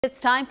It's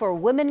time for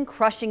Women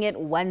Crushing It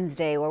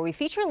Wednesday, where we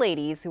feature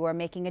ladies who are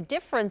making a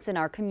difference in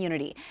our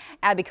community.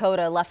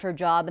 Cota left her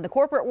job in the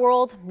corporate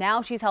world.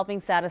 Now she's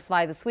helping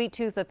satisfy the sweet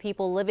tooth of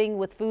people living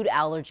with food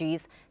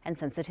allergies and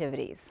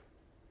sensitivities.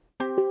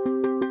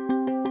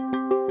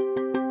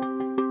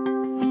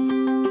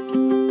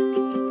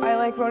 I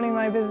like running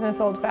my business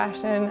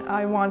old-fashioned.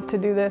 I want to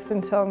do this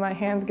until my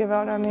hands give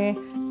out on me.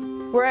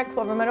 We're at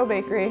Clover Meadow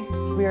Bakery.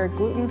 We are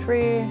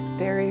gluten-free,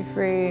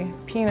 dairy-free,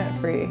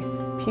 peanut-free.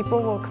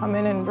 People will come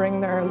in and bring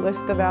their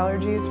list of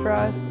allergies for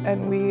us,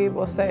 and we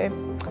will say,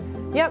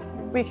 yep,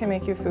 we can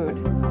make you food.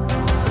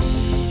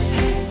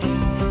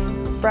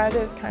 Bread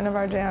is kind of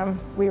our jam.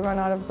 We run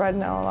out of bread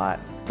now a lot.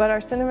 But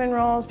our cinnamon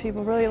rolls,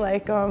 people really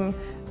like them.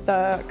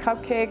 The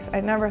cupcakes,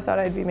 I never thought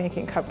I'd be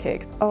making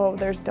cupcakes. Oh,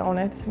 there's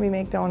donuts. We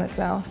make donuts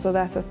now, so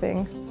that's a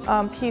thing.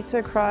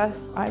 Pizza crust,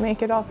 I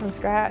make it all from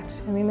scratch.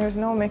 I mean, there's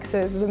no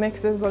mixes. The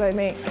mix is what I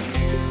make.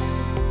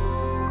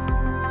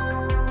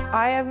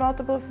 I have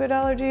multiple food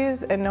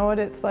allergies and know what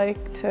it's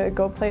like to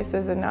go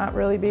places and not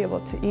really be able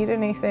to eat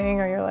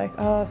anything, or you're like,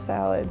 oh,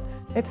 salad.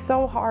 It's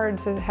so hard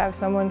to have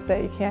someone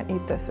say you can't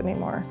eat this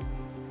anymore.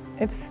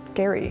 It's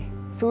scary.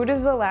 Food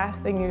is the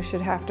last thing you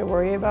should have to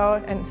worry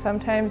about, and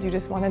sometimes you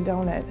just want a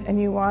donut and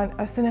you want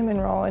a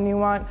cinnamon roll and you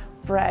want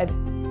bread.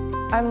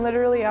 I'm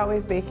literally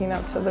always baking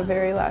up to the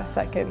very last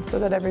second so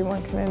that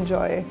everyone can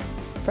enjoy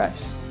fresh.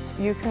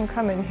 You can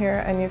come in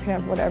here and you can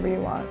have whatever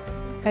you want.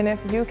 And if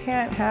you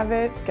can't have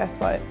it, guess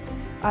what?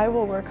 I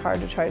will work hard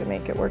to try to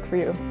make it work for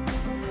you.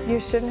 You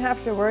shouldn't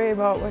have to worry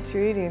about what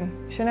you're eating.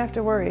 You shouldn't have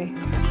to worry.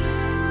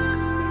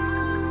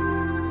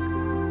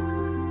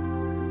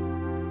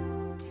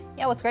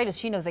 Yeah, what's great is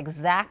she knows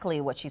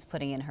exactly what she's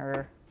putting in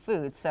her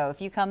food. So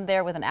if you come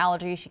there with an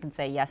allergy, she can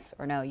say yes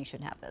or no, you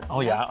shouldn't have this.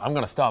 Oh yeah, I'm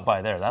going to stop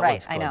by there. That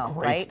looks good. I know,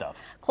 great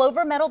stuff.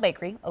 Clover Meadow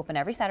Bakery, open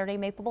every Saturday,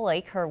 Maple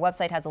Lake. Her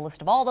website has a list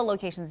of all the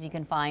locations you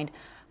can find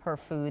her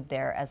food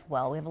there as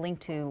well. We have a link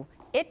to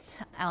it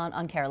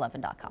on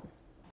KARE11.com.